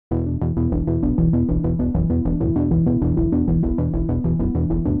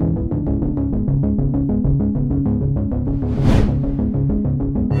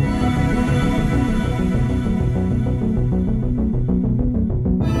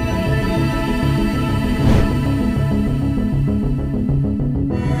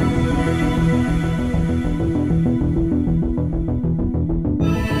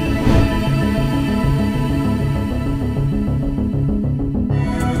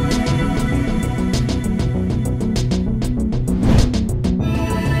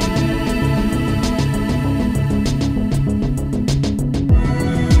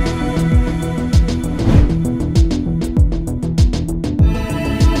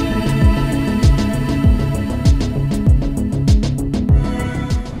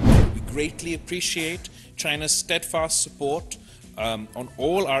greatly appreciate China's steadfast support on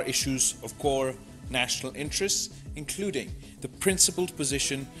all our issues of core national interests, including the principled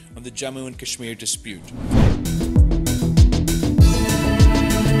position on the Jammu and Kashmir dispute.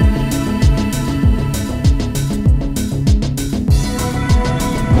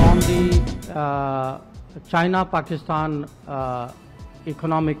 On the China-Pakistan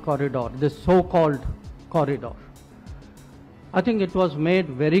economic corridor, this so-called corridor, I think it was made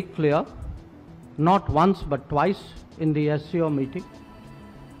very clear, not once but twice in the SCO meeting,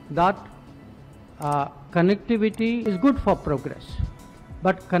 that connectivity is good for progress,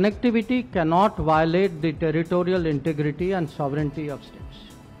 but connectivity cannot violate the territorial integrity and sovereignty of states.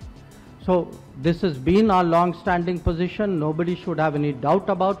 So this has been our long-standing position. Nobody should have any doubt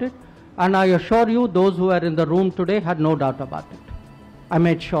about it. And I assure you, those who are in the room today had no doubt about it. I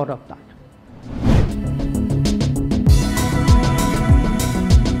made sure of that.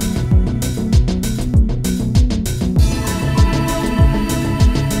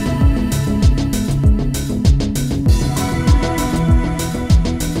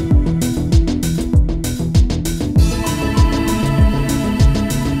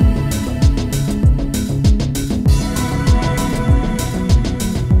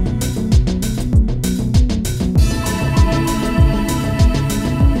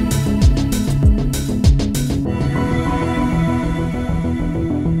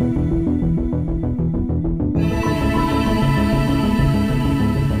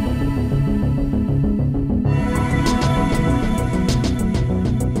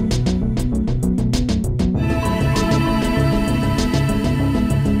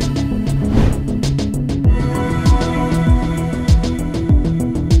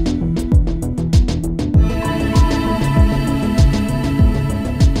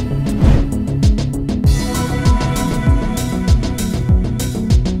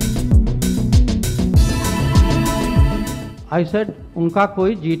 I said, उनका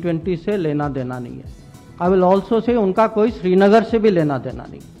कोई G20 से लेना देना नहीं है. I will also say, उनका कोई श्रीनगर से भी लेना देना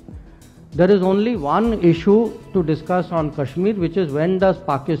नहीं. There is only one issue to discuss on Kashmir, which is when does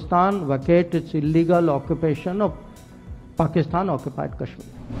Pakistan vacate its illegal occupation of Pakistan-occupied Kashmir.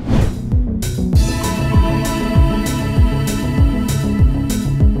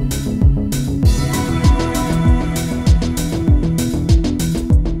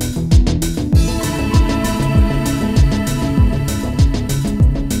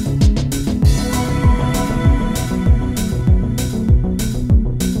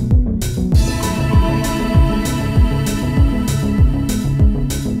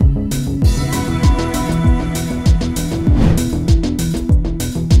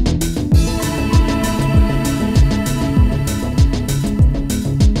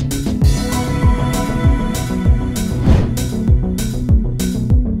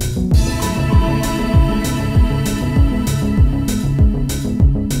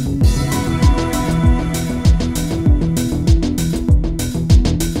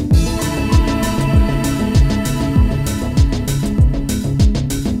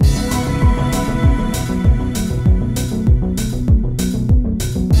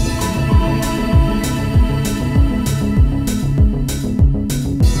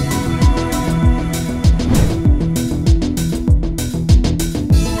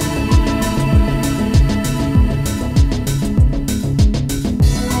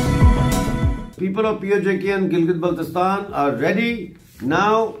 People of PoK and Gilgit-Baltistan are ready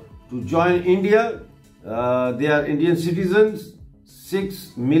now to join India. They are Indian citizens.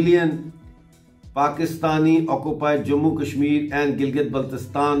 6 million Pakistani occupied Jammu, Kashmir and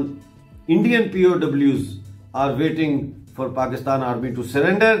Gilgit-Baltistan Indian POWs are waiting for Pakistan army to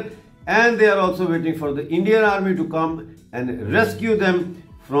surrender, and they are also waiting for the Indian army to come and rescue them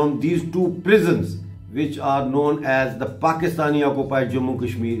from these two prisons, which are known as the Pakistani occupied Jammu,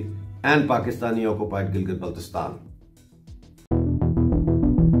 Kashmir and Pakistani occupied Gilgit-Baltistan.